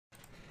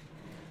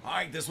All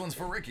right, this one's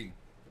for Ricky.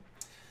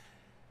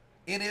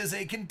 It is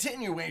a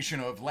continuation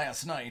of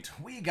last night.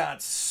 We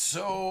got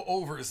so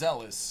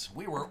overzealous.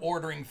 We were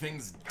ordering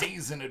things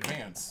days in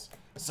advance.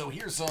 So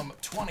here's some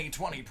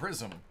 2020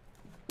 Prism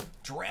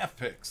draft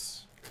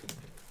picks.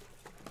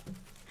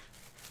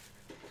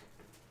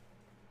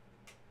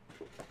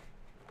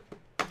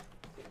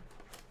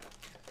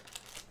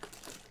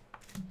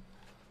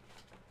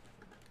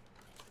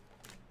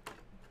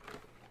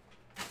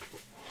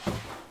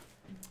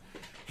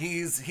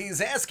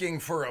 He's asking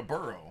for a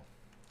Burrow.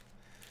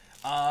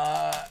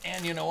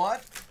 And you know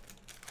what?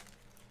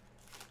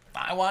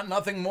 I want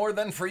nothing more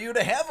than for you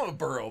to have a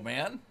Burrow,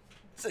 man.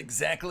 It's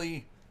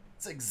exactly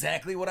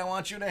what I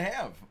want you to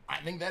have. I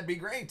think that'd be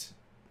great.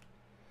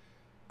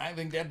 I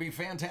think that'd be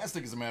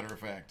fantastic, as a matter of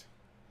fact.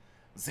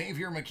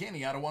 Xavier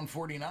McKinney out of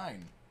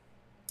 149.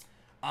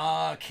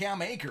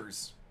 Cam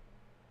Akers.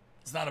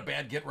 It's not a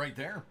bad get right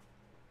there.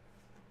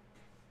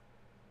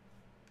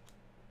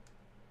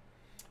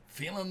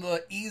 Feeling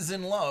the ease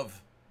in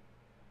love.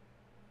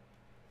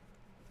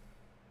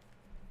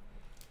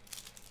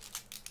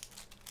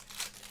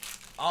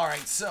 All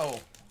right, so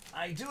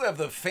I do have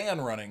the fan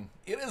running.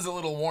 It is a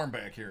little warm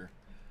back here.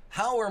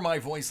 How are my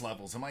voice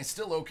levels? Am I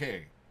still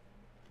okay?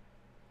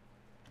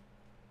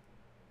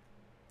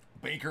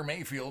 Baker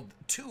Mayfield,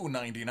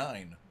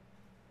 $2.99.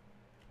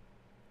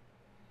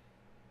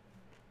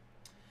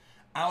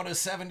 Out of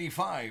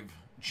 75,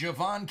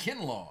 Javon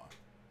Kinlaw.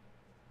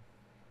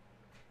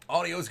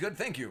 Audio's good,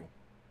 thank you.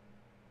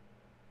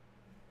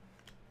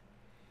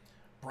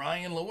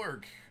 Brian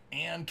Lewerke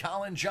and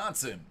Colin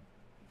Johnson.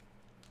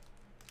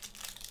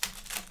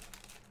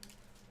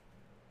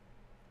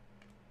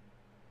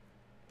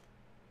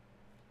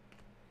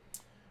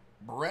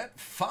 Brett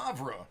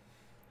Favre.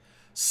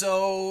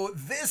 So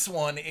this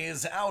one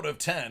is out of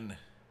 10.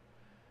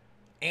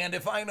 And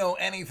if I know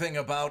anything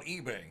about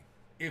eBay,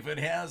 if it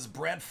has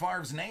Brett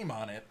Favre's name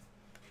on it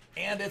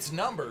and it's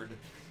numbered,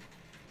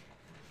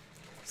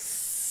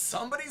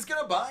 somebody's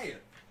going to buy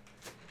it.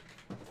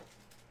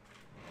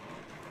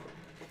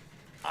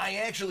 I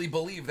actually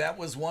believe that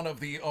was one of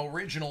the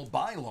original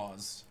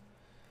bylaws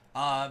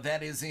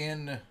that is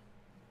in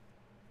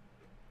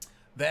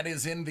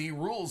the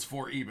rules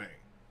for eBay.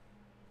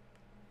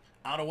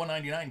 Out of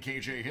 199,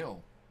 KJ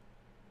Hill.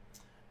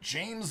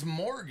 James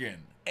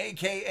Morgan,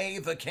 a.k.a.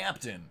 the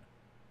Captain.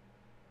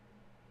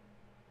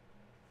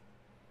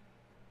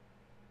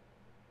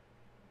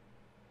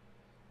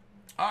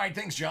 All right,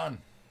 thanks, John.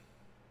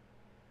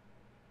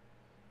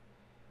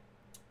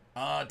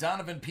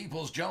 Donovan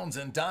Peoples-Jones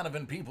and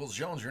Donovan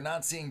Peoples-Jones, you're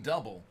not seeing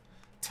double.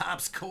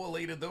 Topps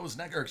collated those,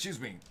 or excuse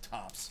me,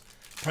 Topps.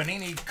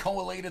 Panini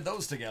collated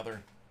those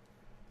together.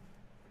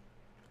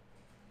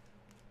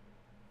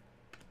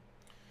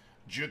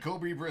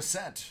 Jacoby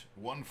Brissett,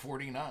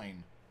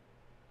 149.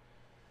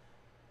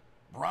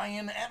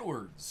 Brian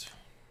Edwards.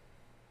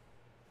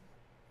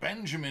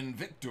 Benjamin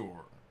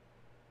Victor.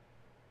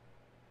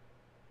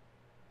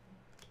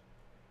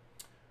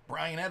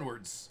 Brian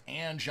Edwards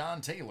and John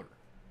Taylor.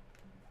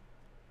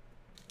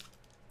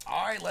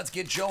 All right, let's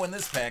get Joe in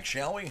this pack,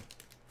 shall we?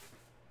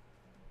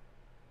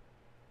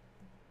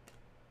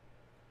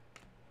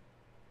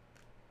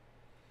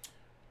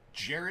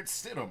 Jarrett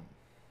Stidham,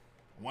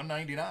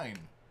 199.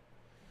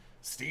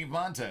 Steve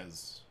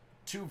Montez,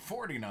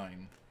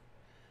 249.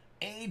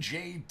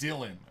 A.J.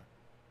 Dillon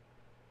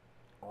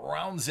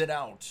rounds it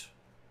out.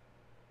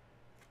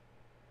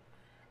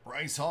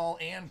 Bryce Hall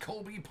and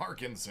Colby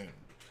Parkinson.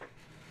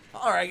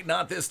 All right,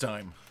 not this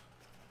time.